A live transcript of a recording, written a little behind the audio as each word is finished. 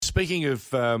speaking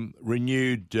of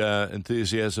renewed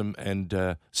enthusiasm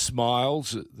and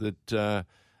smiles that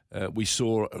we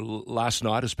saw last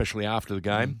night, especially after the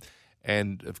game,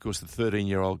 and of course the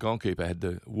 13-year-old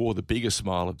goalkeeper wore the biggest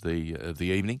smile of the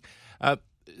evening.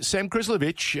 Sam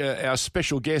Krslovic, our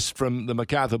special guest from the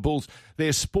Macarthur Bulls,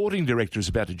 their sporting director, is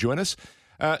about to join us.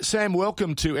 Sam,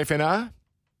 welcome to FNR.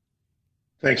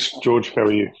 Thanks, George. How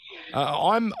are you?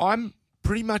 I'm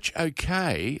pretty much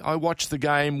okay. I watched the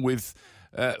game with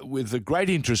a great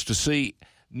interest to see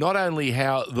not only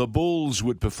how the Bulls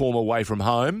would perform away from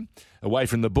home, away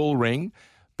from the Bull Ring,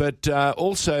 but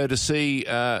also to see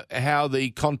how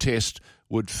the contest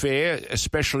would fare,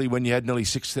 especially when you had nearly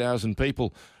 6,000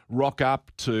 people rock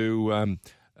up to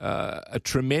a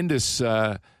tremendous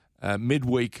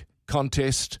midweek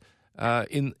contest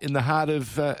in the heart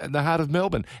of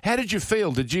Melbourne. How did you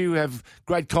feel? Did you have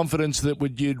great confidence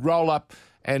that you'd roll up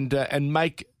and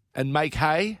make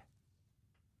hay?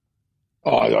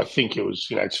 Oh, I think it was.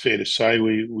 It's fair to say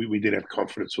we did have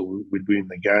confidence we'd win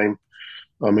the game.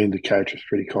 I mean, the coach was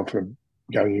pretty confident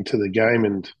going into the game,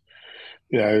 and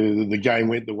the game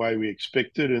went the way we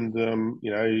expected. And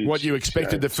what you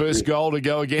expected the first goal to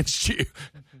go against you.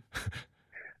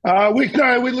 We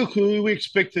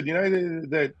expected,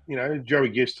 that Joey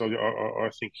Guest. I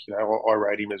think, I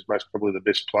rate him as most probably the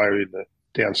best player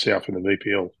down south in the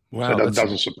VPL. Wow, so that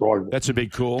doesn't surprise me. That's a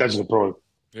big call. Doesn't surprise me.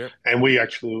 Yep. And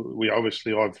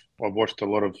I've watched a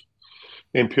lot of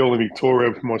NPL in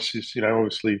Victoria. My sister,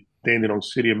 obviously Dandenong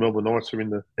City and Melbourne Knights are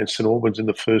and St Albans in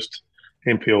the first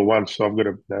NPL one. So I've got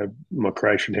my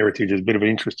Croatian heritage is a bit of an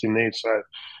interest in there. So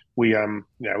we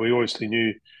obviously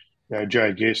knew.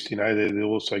 Joe Guest, they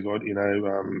also got,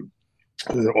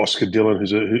 Oscar Dillon,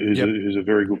 who's a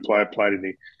very good player, played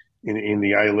in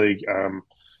the A-League.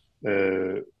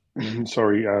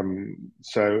 So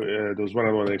there was one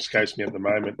other one that escapes me at the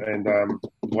moment, and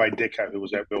Wade Deco, who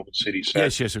was at Melbourne City. So,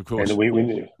 yes, of course. And we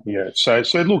So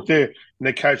look, they're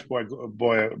coached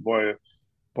by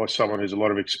someone who's a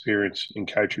lot of experience in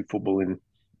coaching football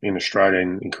in Australia,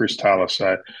 and Chris Taylor.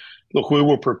 So. Look, we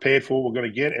were prepared for what we're going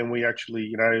to get, and we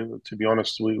actually, to be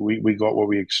honest, we got what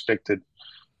we expected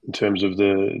in terms of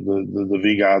the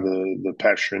vigor, the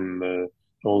passion,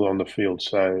 all on the field.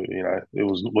 So,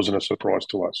 it wasn't a surprise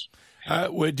to us.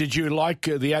 Did you like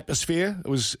the atmosphere? It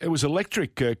was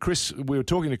electric. Chris, we were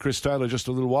talking to Chris Taylor just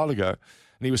a little while ago, and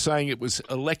he was saying it was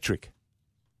electric.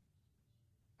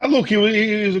 Look, it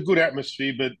was a good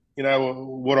atmosphere, but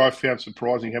what I found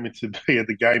surprising having to be at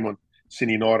the game on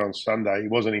Sydney night on Sunday, it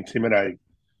wasn't intimidating.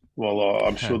 Well,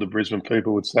 I'm sure the Brisbane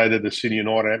people would say that the Sydney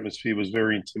United atmosphere was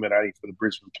very intimidating for the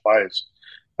Brisbane players.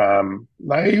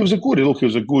 It was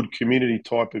a good community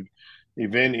type of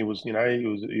event. It was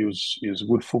a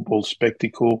good football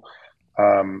spectacle.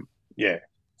 So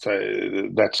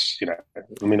that's,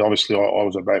 obviously I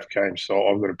was at both games, so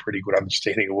I've got a pretty good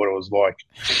understanding of what it was like.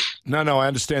 No, I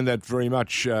understand that very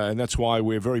much, and that's why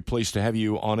we're very pleased to have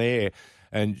you on air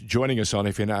and joining us on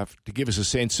FNR to give us a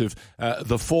sense of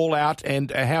the fallout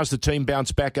and how's the team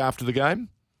bounced back after the game?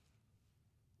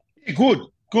 Yeah, good.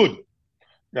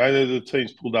 The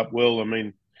team's pulled up well. I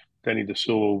mean, Danny De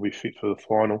Silva will be fit for the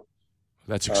final.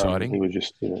 That's exciting. He was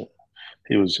just,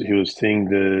 he was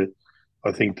thing.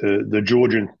 I think the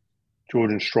Georgian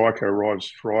striker arrives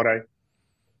Friday,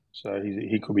 so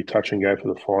he could be touch and go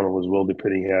for the final as well,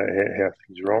 depending how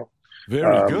things are on.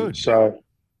 Very good.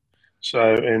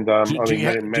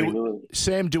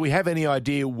 Sam, do we have any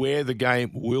idea where the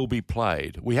game will be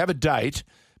played? We have a date,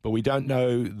 but we don't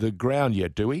know the ground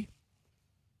yet, do we?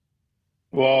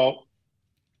 Well,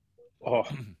 how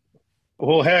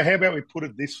about we put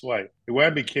it this way? It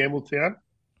won't be Campbelltown.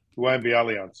 It won't be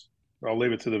Allianz. I'll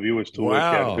leave it to the viewers to work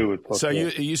out who it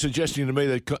possibly. So are you suggesting to me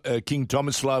that King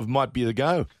Tomislav might be the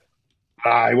go?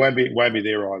 It won't be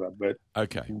there either. But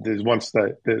okay, there's one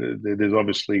state. There's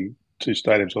obviously two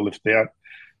stadiums are lifted out,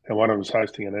 and one of them is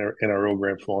hosting an NRL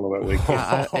Grand Final that weekend.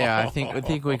 I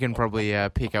think we can probably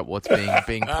pick up what's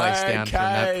being placed down from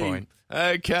that point.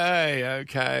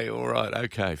 Okay, all right,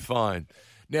 okay, fine.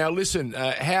 Now listen,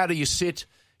 how do you sit?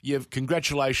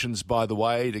 Congratulations, by the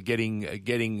way, to getting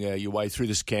your way through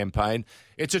this campaign.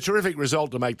 It's a terrific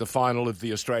result to make the final of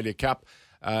the Australia Cup.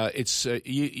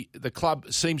 The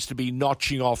club seems to be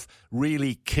notching off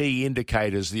really key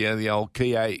indicators, the old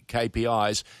key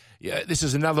KPIs. Yeah, this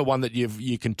is another one that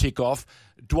you can tick off.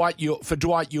 Dwight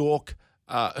Yorke,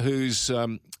 who's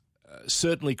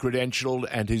certainly credentialed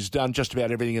and who's done just about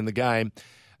everything in the game.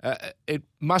 It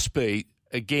must be,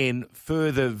 again,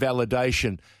 further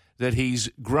validation that he's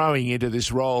growing into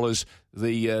this role as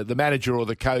the manager or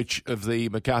the coach of the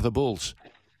Macarthur Bulls.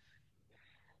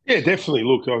 Yeah, definitely.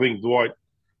 Look, I think Dwight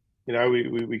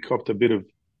we copped a bit of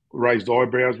raised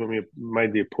eyebrows when we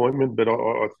made the appointment, but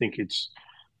I think it's,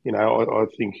 I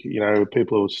think,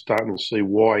 people are starting to see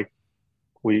why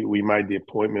we made the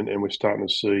appointment, and we're starting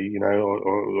to see,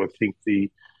 I think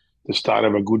the start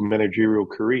of a good managerial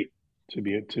career. To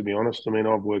be honest, I mean,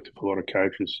 I've worked with a lot of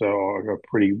coaches, so I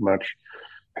pretty much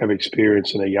have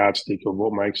experience in a yardstick of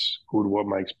what makes good, what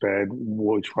makes bad,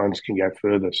 which ones can go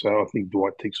further. So I think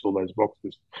Dwight ticks all those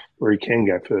boxes where he can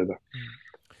go further.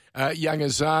 Young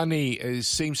Azani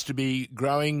seems to be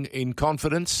growing in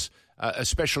confidence,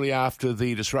 especially after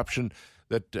the disruption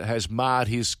that has marred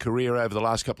his career over the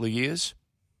last couple of years.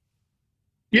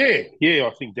 Yeah,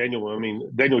 I think Daniel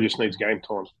just needs game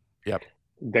time. Yep.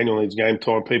 Daniel needs game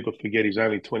time. People forget he's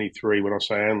only 23. When I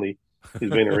say only,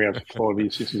 he's been around for 5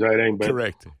 years since he's 18. But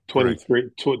Correct.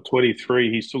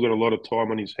 23, he's still got a lot of time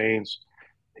on his hands.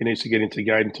 He needs to get into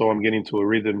game time, get into a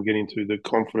rhythm, get into the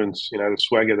confidence, the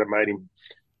swagger that made him,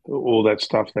 all that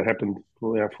stuff that happened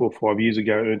 4 or 5 years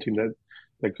ago earned him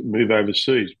that move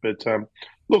overseas. But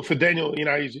look, for Daniel,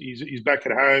 he's back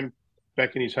at home,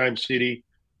 back in his home city,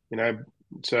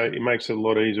 so it makes it a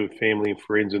lot easier with family and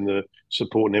friends, and the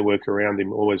support network around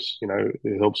him always,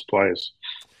 it helps players.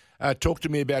 Talk to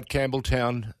me about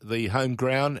Campbelltown, the home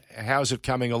ground. How's it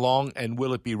coming along, and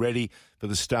will it be ready for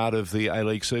the start of the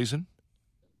A-League season?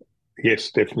 Yes,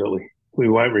 definitely. We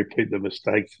won't repeat the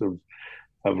mistakes of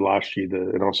last year,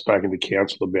 and I've spoken to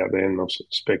council about that, and I've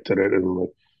inspected it, and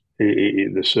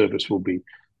the surface will be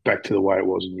back to the way it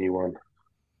was in year one.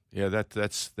 Yeah,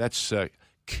 that's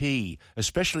key,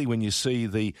 especially when you see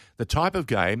the type of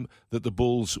game that the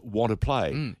Bulls want to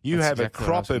play. You have exactly a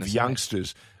crop of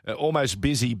youngsters, almost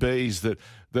busy bees that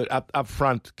up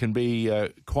front can be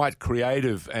quite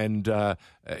creative, and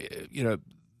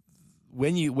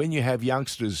when you have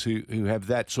youngsters who have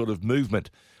that sort of movement,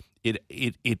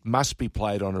 it must be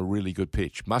played on a really good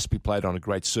pitch, must be played on a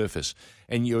great surface.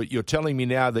 And you're telling me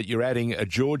now that you're adding a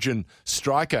Georgian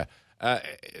striker.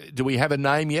 Do we have a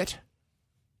name yet?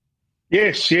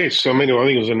 Yes. I think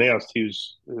it was announced. He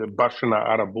was Bashana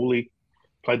Arabuli,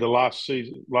 played the last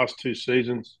 2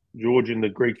 seasons, Georgian, the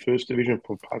Greek First Division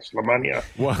for Paslamania.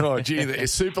 Wow, gee, the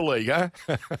Super League, huh?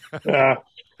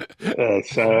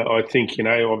 So I think,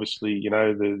 obviously,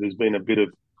 there's been a bit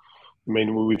of,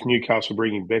 with Newcastle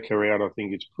bringing Becker out, I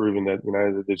think it's proven that,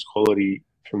 that there's quality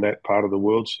from that part of the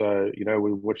world. So,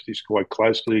 we watch this quite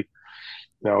closely.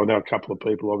 I know a couple of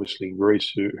people, obviously, in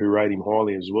Greece who rate him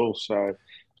highly as well. So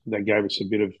that gave us a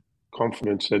bit of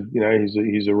confidence that,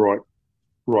 he's a right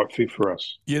fit for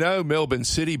us. Melbourne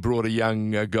City brought a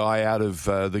young guy out of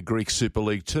the Greek Super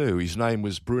League too. His name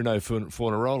was Bruno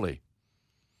Fornaroli.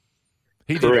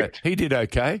 He did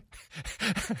okay.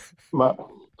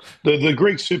 The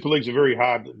Greek Super League's a very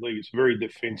hard league. It's a very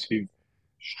defensive,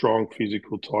 strong,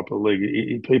 physical type of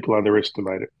league. People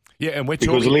underestimate it. Yeah, and we're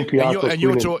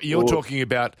talking. You're talking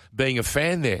about being a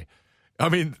fan there. I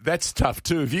mean, that's tough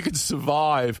too. If you can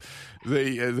survive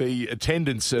the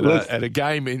attendance at a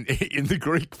game in the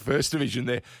Greek First Division,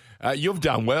 there, you've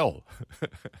done well.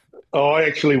 I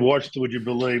actually watched. Would you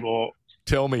believe?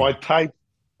 Tell me. I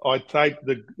taped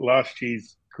the last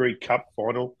year's Greek Cup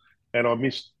final, and I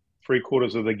missed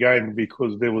 3/4 of the game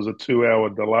because there was a 2-hour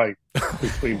delay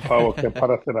between PAOK and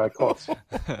Panathinaikos.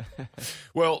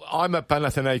 Well, I'm a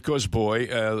Panathinaikos boy,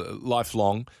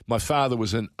 lifelong. My father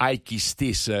was an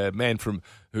Aikistis, a man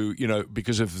who,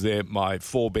 because of my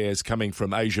forebears coming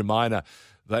from Asia Minor,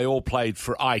 they all played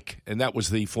for AIK, and that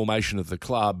was the formation of the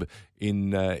club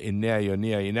in Nea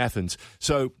Ionia in Athens.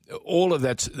 So all of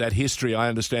that history I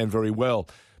understand very well.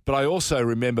 But I also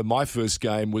remember my first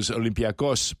game was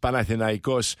Olympiakos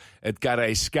Panathinaikos at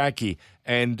Karaiskaki.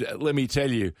 And let me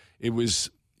tell you, it was,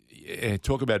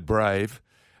 talk about brave.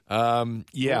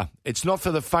 It's not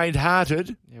for the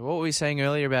faint-hearted. Yeah, what were we saying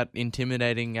earlier about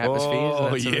intimidating atmospheres?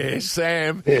 Oh, yeah,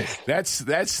 Sam. Yes.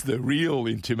 That's the real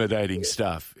intimidating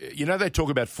stuff. They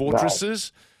talk about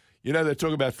fortresses. No. They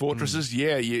talk about fortresses.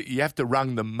 Yeah, you have to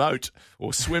run the moat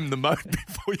or swim the moat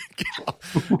before you get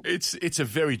off. It's a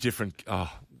very different...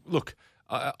 Look,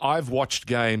 I've watched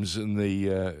games in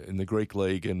the Greek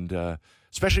league, and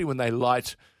especially when they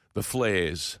light the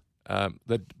flares.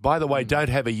 That, by the way, don't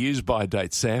have a use-by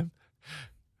date, Sam.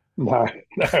 No,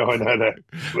 I know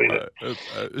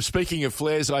that. Speaking of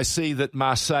flares, I see that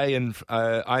Marseille and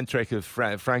Eintracht of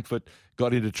Frankfurt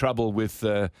got into trouble with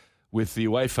the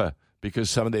UEFA because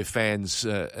some of their fans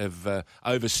have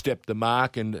overstepped the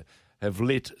mark and have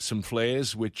lit some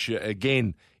flares, which,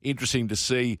 again, interesting to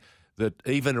see that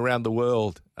even around the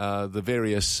world, the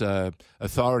various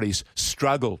authorities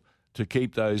struggle to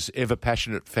keep those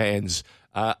ever-passionate fans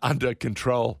under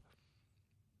control.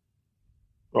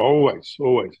 Always,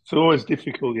 always. It's always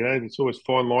difficult, It's always a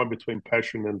fine line between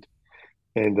passion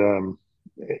and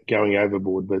going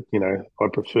overboard. But I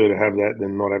prefer to have that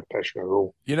than not have passion at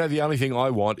all. The only thing I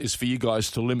want is for you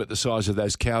guys to limit the size of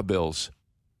those cowbells.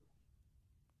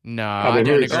 No, I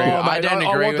don't agree. I don't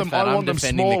agree with that. I want them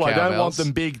small. I don't want them.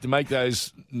 them big to make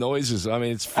those noises. I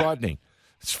mean, it's frightening.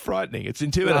 It's frightening. It's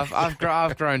intimidating. I've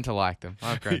grown to like them.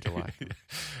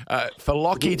 For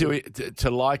Lockie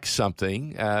to like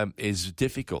something is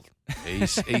difficult.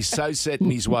 He's so set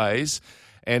in his ways,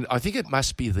 and I think it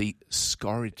must be the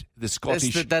Scottish.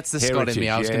 That's the Scot in me.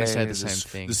 I was going to say the same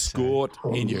thing. The Scot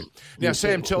in you. Now,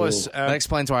 Sam, tell us. That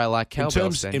explains why I like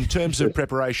cowbells. In terms of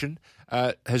preparation,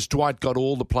 has Dwight got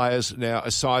all the players now,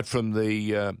 aside from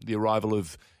the arrival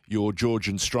of your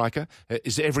Georgian striker?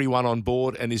 Is everyone on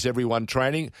board and is everyone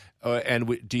training?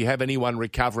 And do you have anyone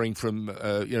recovering from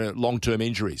long-term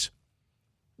injuries?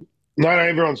 No,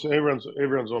 everyone's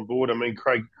on board. I mean,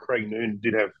 Craig Noon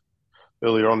did have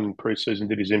earlier on in pre-season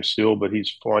did his MCL, but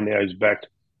he's fine now. He's back.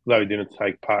 Though he didn't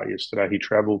take part yesterday, he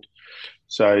travelled.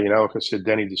 So like I said,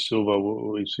 Danny De Silva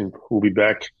will be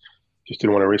back. Just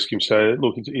didn't want to risk him. So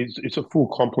look, it's a full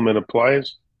complement of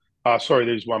players.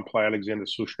 There's one player, Alexander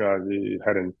Sushna, who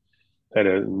had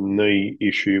a knee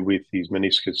issue with his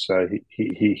meniscus, so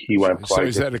he won't play. So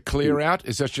is that a clear out?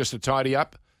 Is that just a tidy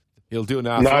up? He'll do an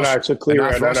No, it's a clear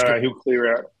out. No, he'll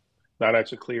clear out. No,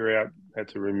 it's a clear out. Had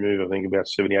to remove, I think, about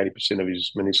 70-80% of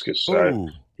his meniscus.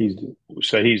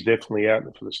 So he's definitely out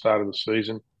for the start of the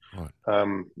season. Right.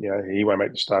 He won't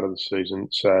make the start of the season.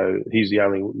 So he's the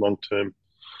only long-term,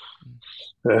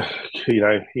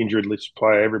 injured list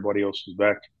player. Everybody else is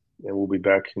back. And we'll be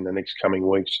back in the next coming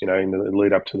weeks, in the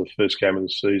lead up to the first game of the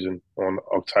season on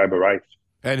October 8th.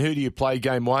 And who do you play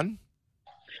game one?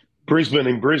 Brisbane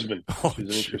in Brisbane,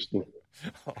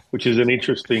 which is an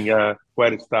interesting way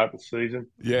to start the season.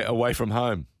 Yeah, away from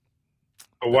home.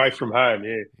 Away from home,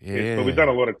 yeah. But we've done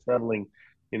a lot of travelling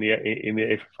in the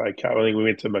FFA Cup. I think we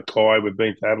went to Mackay, we've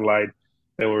been to Adelaide,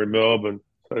 then we're in Melbourne.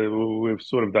 So we've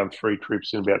sort of done 3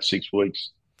 trips in about 6 weeks,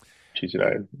 which is,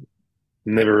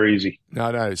 never easy.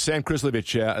 No. Sam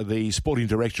Krslovic, the sporting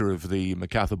director of the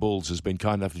Macarthur Bulls, has been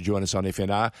kind enough to join us on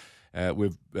FNR.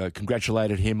 We've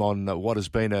congratulated him on what has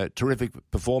been a terrific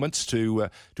performance to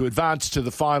advance to the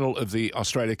final of the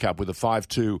Australia Cup with a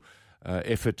 5-2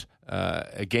 effort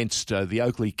against the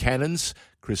Oakley Cannons,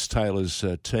 Chris Taylor's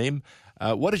team.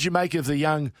 What did you make of the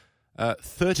young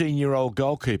 13-year-old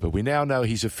goalkeeper? We now know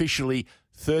he's officially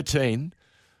 13.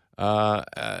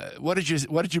 What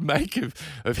did you make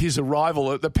of his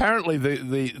arrival? Apparently,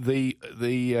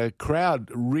 the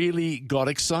crowd really got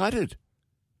excited.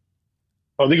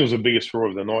 I think it was the biggest roar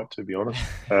of the night, to be honest.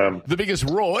 The biggest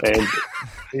roar?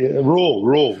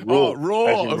 Roar. Oh,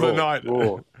 roar of the night.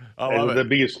 Roar. I love it. The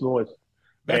biggest noise.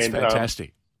 That's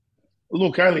fantastic.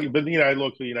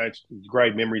 It's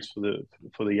great memories for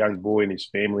the young boy and his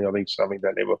family. I think something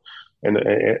that never, and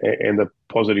the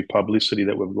positive publicity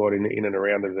that we've got in and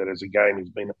around it as a game has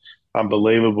been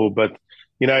unbelievable. But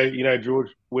George,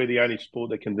 we're the only sport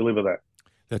that can deliver that.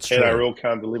 That's true. NRL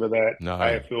can't deliver that. No.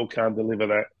 AFL can't deliver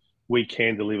that. We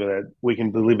can deliver that. We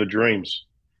can deliver dreams.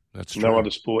 That's true. No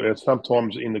other sport. And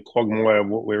sometimes in the quagmire of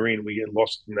what we're in, we get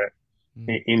lost in that,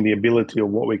 in the ability of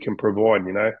what we can provide.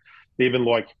 Even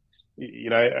like.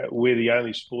 We're the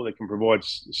only sport that can provide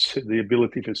the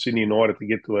ability for Sydney United to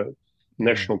get to a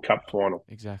National Cup final.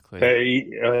 Exactly.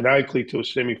 And Oakley to a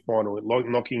semi-final,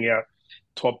 knocking out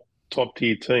top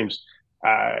tier teams.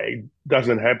 It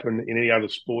doesn't happen in any other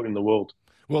sport in the world.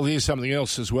 Well, here's something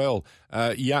else as well.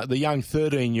 The young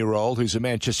 13-year-old who's a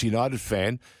Manchester United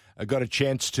fan got a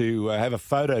chance to have a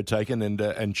photo taken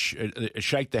and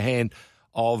shake the hand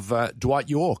of Dwight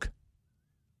Yorke.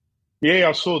 Yeah,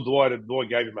 I saw Dwight. Dwight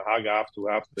gave him a hug after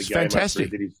the game.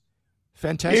 Fantastic.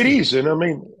 Fantastic. It is, and I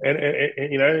mean,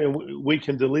 and we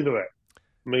can deliver that.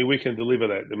 I mean, we can deliver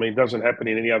that. I mean, it doesn't happen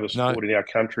in any other sport in our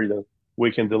country that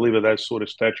we can deliver that sort of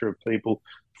stature of people.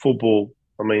 Football,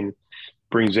 I mean,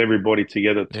 brings everybody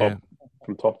together,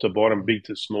 from top to bottom, big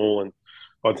to small, and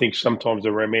I think sometimes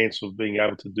the romance of being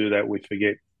able to do that we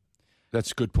forget.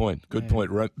 That's a good point. Good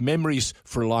point. Memories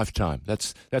for a lifetime.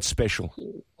 That's special.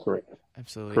 Correct.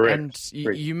 Absolutely. Correct.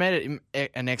 And you made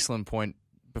an excellent point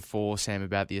before, Sam,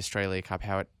 about the Australia Cup,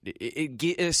 how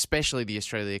it especially the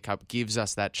Australia Cup, gives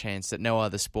us that chance that no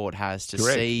other sport has to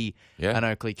see an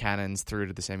Oakley Cannons through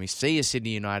to the semis, see a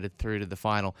Sydney United through to the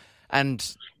final.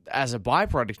 And as a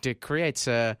byproduct, it creates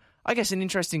an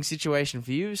interesting situation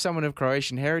for you, someone of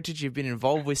Croatian heritage. You've been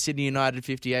involved with Sydney United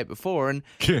 58 before, and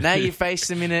now you face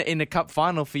them in a cup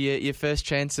final for your first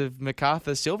chance of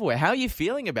Macarthur silverware. How are you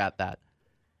feeling about that?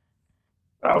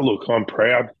 Oh, look, I'm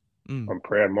proud. I'm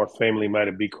proud. My family made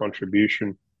a big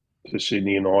contribution to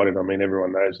Sydney United. I mean,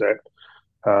 everyone knows that.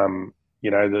 I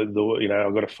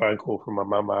got a phone call from my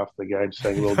mum after the game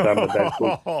saying, "Well done, but don't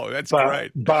talk." Oh, that's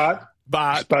great.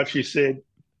 But she said,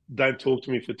 "Don't talk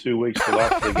to me for 2 weeks till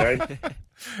after the game."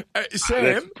 Sam,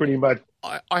 that's pretty much.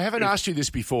 I haven't asked you this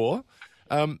before.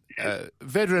 Vedran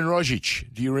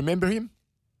Rožić, do you remember him?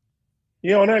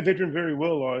 Yeah, I know Vedran very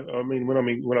well. I mean,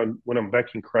 when I'm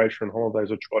back in Croatia on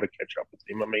holidays, I try to catch up with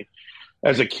him. I mean,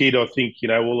 as a kid, I think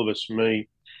all of us, me,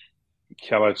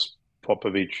 Kalas,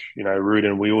 Popovic,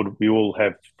 Rudin, we all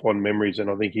have fond memories,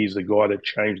 and I think he's the guy that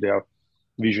changed our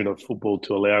vision of football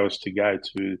to allow us to go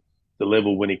to the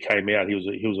level when he came out. He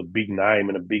was a big name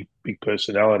and a big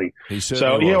personality. He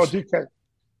certainly was. I do.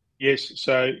 Yes,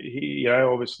 so he,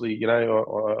 obviously, I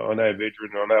know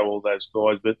Vedran, I know all those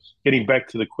guys, but getting back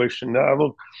to the question,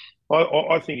 look,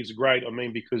 I think it's great. I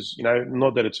mean, because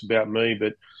not that it's about me,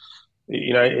 but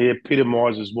it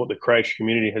epitomises what the Croatian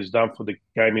community has done for the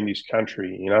game in this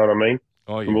country. You know what I mean?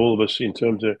 Oh, yeah. From all of us in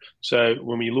terms of. So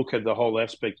when we look at the whole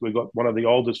aspect, we've got one of the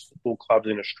oldest football clubs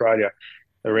in Australia,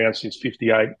 around since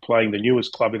 '58, playing the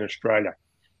newest club in Australia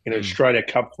in an Australia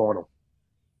Cup final.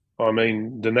 I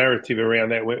mean, the narrative around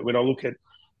that. When I look at,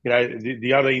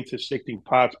 the other intersecting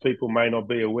parts, people may not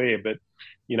be aware, but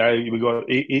we got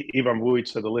Ivan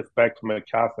Vujic, the left back from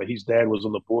Macarthur. His dad was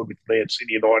on the board with me at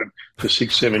Sydney United for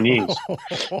 6-7 years.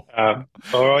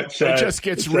 All right, so it just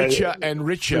gets richer and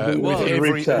richer with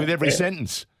every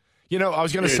sentence. I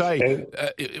was going to say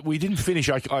we didn't finish.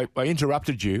 I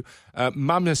interrupted you.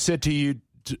 Mum has said to you,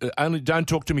 "Only don't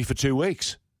talk to me for 2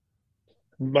 weeks."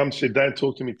 Mum said, "Don't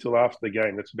talk to me till after the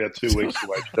game." That's about 2 weeks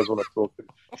away. She doesn't want to talk to me.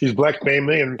 She's blackmailed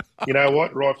me, and you know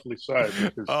what? Rightfully so.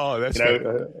 Because,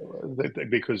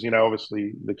 because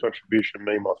obviously the contribution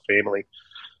me and my family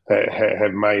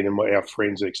have made, and our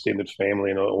friends, extended family,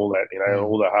 and all that.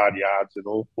 All the hard yards and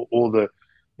all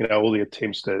the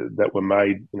attempts that were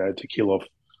made, to kill off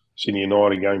Sydney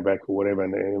United going back or whatever,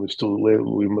 and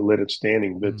we let it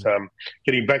standing. But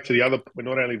getting back to the other point,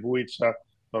 not only Vujic.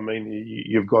 I mean,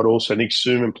 you've got also Nick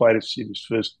Suman played at Sydney's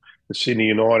first at Sydney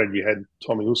United. You had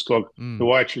Tommy Uskog,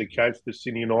 who actually coached at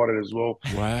Sydney United as well.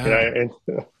 Wow! And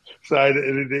so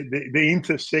the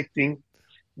intersecting,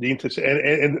 and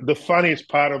the funniest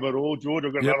part of it all, George,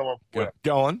 I've got another one for you.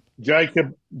 Go on,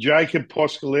 Jacob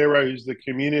Poscalero, who's the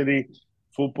community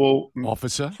football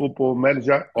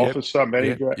manager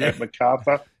at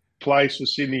Macarthur, plays for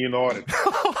Sydney United.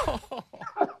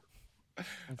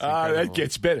 That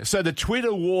gets better. So the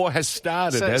Twitter war has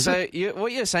started, hasn't it?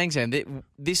 What you're saying, Sam,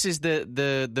 this is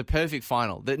the perfect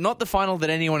final. Not the final that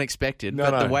anyone expected,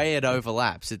 but the way it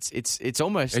overlaps. It's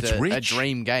almost a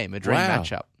dream game, a dream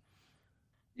matchup.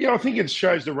 Yeah, I think it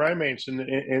shows the romance and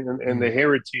the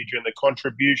heritage and the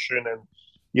contribution and,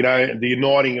 the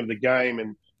uniting of the game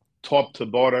and top to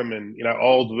bottom and,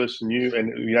 old versus new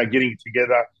and, getting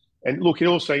together. And look, it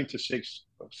also intersects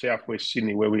Southwest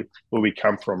Sydney, where we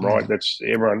come from, right? That's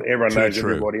everyone knows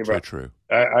everybody. Everyone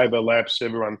overlaps,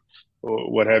 everyone, or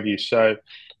what have you. So,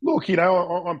 look,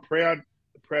 I'm proud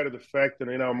of the fact that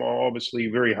I'm obviously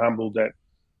very humbled that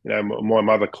my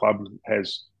mother club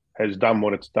has done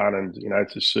what it's done, and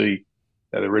to see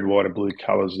the red, white, and blue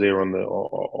colours there on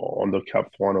the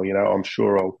cup final. I'm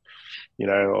sure I'll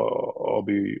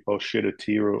shed a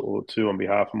tear or two on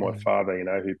behalf of my father,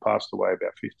 who passed away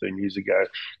about 15 years ago,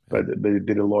 but he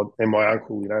did a lot. And my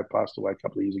uncle, passed away a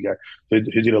couple of years ago, who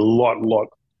did a lot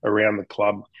around the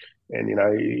club. And,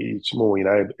 it's more,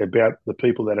 about the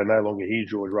people that are no longer here,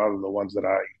 George, rather than the ones that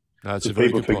are. No, that's a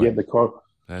very good point.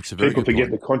 People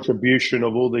forget the contribution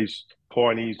of all these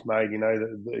pioneers made. I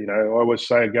always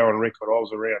say, go on record, I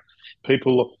was around.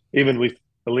 People, even with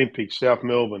Olympics, South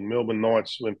Melbourne, Melbourne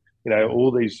Knights, when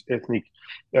all these ethnic,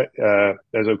 as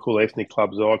I call ethnic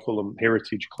clubs, I call them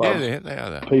heritage clubs. Yeah, they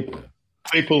are that.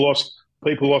 People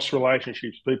lost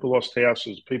relationships, people lost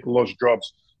houses, people lost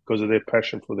jobs because of their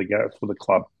passion for the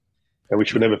club, and we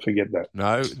should never forget that.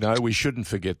 No, we shouldn't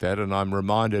forget that. And I'm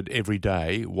reminded every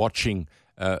day watching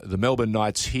the Melbourne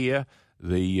Knights here,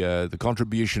 the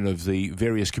contribution of the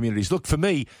various communities. Look, for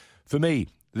me.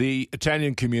 The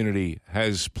Italian community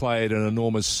has played an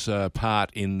enormous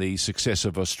part in the success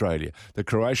of Australia. The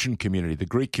Croatian community, the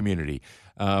Greek community,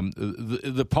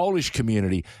 the Polish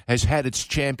community has had its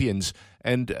champions,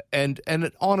 and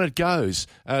on it goes.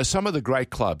 Some of the great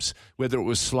clubs, whether it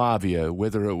was Slavia,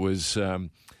 whether it was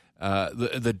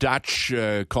the Dutch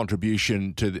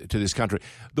contribution to this country.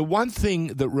 The one thing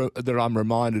that I'm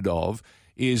reminded of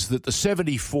is that the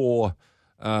 74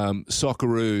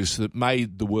 Socceroos that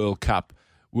made the World Cup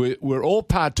were all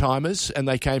part-timers, and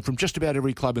they came from just about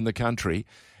every club in the country.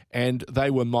 and they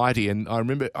were mighty. And I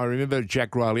remember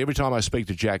Jack Riley. Every time I speak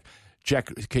to Jack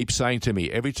keeps saying to me,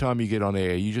 every time you get on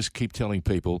air, you just keep telling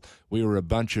people we were a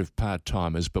bunch of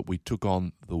part-timers, but we took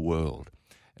on the world.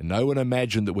 And no one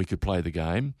imagined that we could play the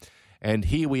game. And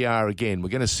here we are again. We're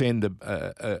going to send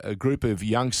a group of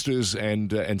youngsters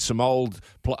and some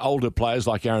older players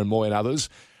like Aaron Moy and others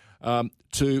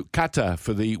to Qatar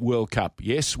for the World Cup.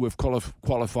 Yes, we've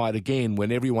qualified again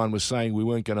when everyone was saying we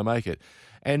weren't going to make it.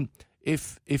 And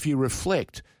if you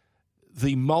reflect,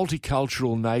 the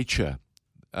multicultural nature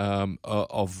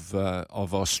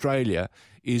of Australia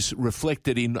is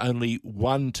reflected in only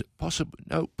two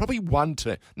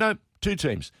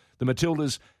teams, the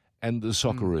Matildas and the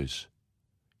Socceroos.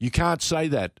 You can't say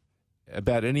that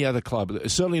about any other club.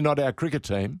 Certainly not our cricket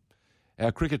team.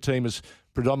 Our cricket team is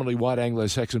predominantly white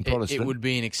Anglo-Saxon Protestant. It would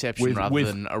be an exception rather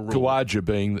than a rule. Khawaja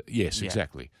being,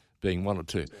 exactly, being one or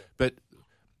two. But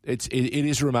it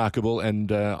is remarkable,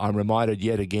 and I'm reminded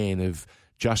yet again of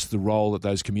just the role that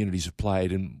those communities have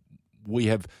played, and we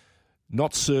have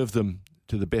not served them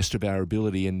to the best of our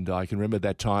ability. And I can remember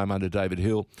that time under David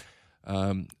Hill.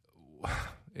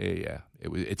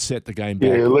 It set the game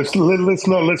back. Yeah, let's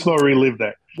not relive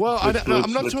that. Well,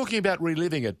 I'm not talking about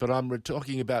reliving it, but I'm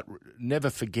talking about never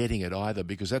forgetting it either,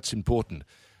 because that's important.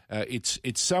 It's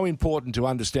so important to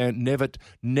understand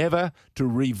never to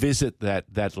revisit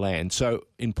that land. So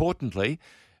importantly,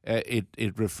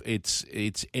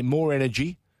 it's more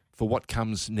energy for what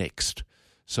comes next.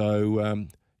 So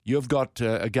you've got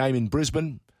a game in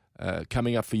Brisbane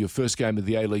coming up for your first game of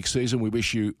the A-League season. We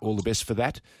wish you all the best for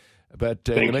that. But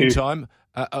in the meantime,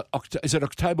 is it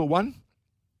October 1?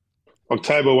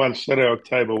 October 1, Saturday,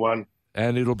 October 1.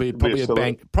 And it'll be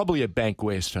probably a Bank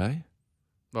West, eh?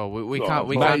 Well, we can't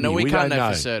know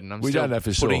for certain. I'm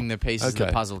still putting the pieces of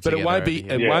the puzzle together. But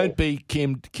it won't be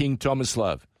King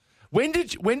Tomislav. When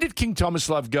did King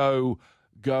Tomislav go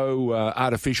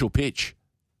artificial pitch?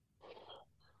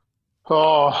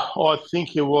 Oh, I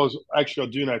think it was actually,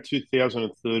 I do know,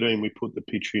 2013 we put the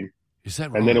pitch in. Is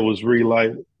that right? And then it was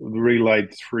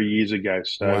relayed 3 years ago.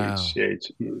 So wow.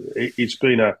 it's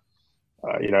been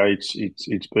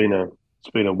it's been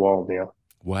a while now.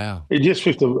 Wow. It just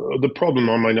with the problem.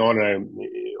 I mean, I know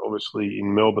obviously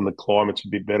in Melbourne the climate's a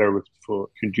bit better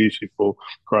conducive for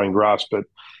growing grass, but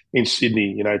in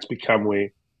Sydney, it's become where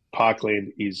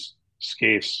parkland is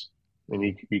scarce,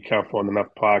 and you can't find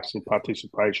enough parks, and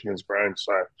participation has grown.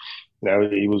 So,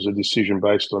 it was a decision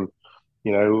based on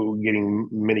getting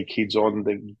many kids on,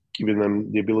 giving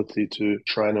them the ability to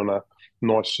train on a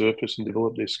nice surface and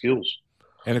develop their skills.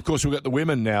 And, of course, we've got the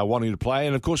women now wanting to play,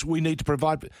 and, of course, we need to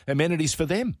provide amenities for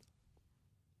them.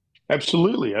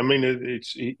 Absolutely. I mean,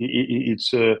 it's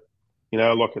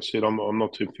like I said, I'm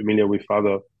not too familiar with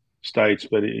other states,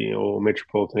 but, or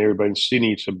metropolitan area, but in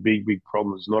Sydney, it's a big, big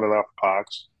problem. There's not enough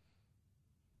parks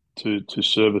to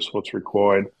service what's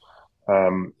required.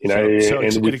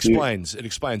 It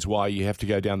explains why you have to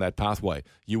go down that pathway.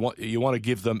 You want to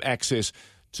give them access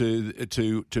to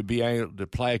be able to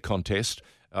play a contest.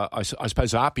 I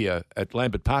suppose Apia at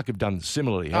Lambert Park have done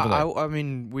similarly, haven't they? I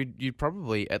mean, you'd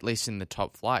probably, at least in the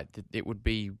top flight, it would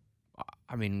be,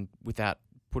 I mean, without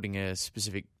putting a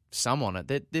specific sum on it,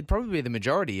 there'd probably be the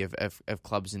majority of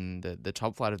clubs in the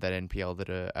top flight of that NPL that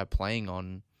are playing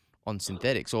on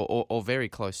synthetics or very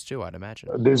close to, I'd imagine.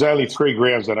 There's only 3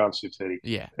 grounds that aren't synthetic.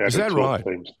 Yeah. Is that right?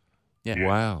 Teams. Yeah.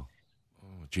 Wow. Oh,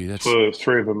 gee, that's... For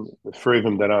three of them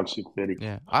that aren't synthetic.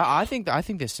 Yeah. I think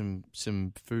there's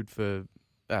some food for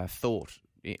thought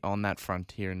on that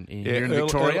front here in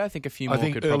Victoria. I think a few more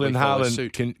could probably follow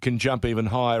suit. Can jump even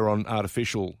higher on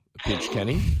artificial pitch, can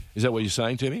he? Is that what you're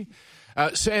saying to me?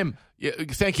 Sam,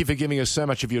 thank you for giving us so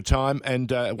much of your time,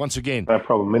 and once again, no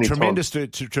problem. Tremendous to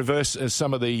traverse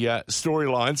some of the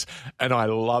storylines, and I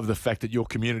love the fact that your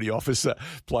community officer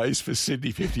plays for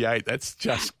Sydney 58. That's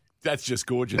just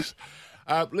gorgeous.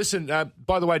 Listen,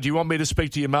 by the way, do you want me to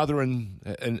speak to your mother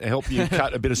and help you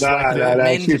cut a bit of slack there?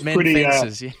 No, she's pretty.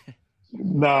 Fences, yeah.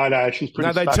 No, she's pretty.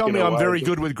 No, they tell me I'm very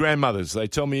good with grandmothers. They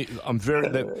tell me I'm very.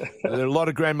 There are a lot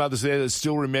of grandmothers there that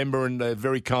still remember, and they're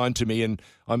very kind to me, and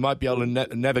I might be able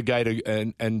to navigate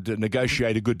and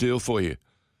negotiate a good deal for you.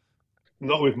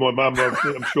 Not with my mum.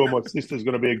 I'm sure my sister's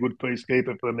going to be a good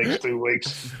peacekeeper for the next 2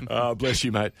 weeks. Bless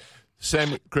you, mate.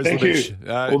 Sam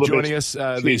Kreslovich joining us,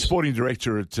 the sporting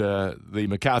director at the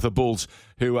Macarthur Bulls,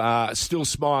 who are still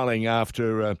smiling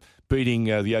after beating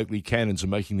the Oakley Cannons and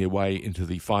making their way into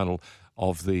the final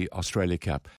of the Australia Cup.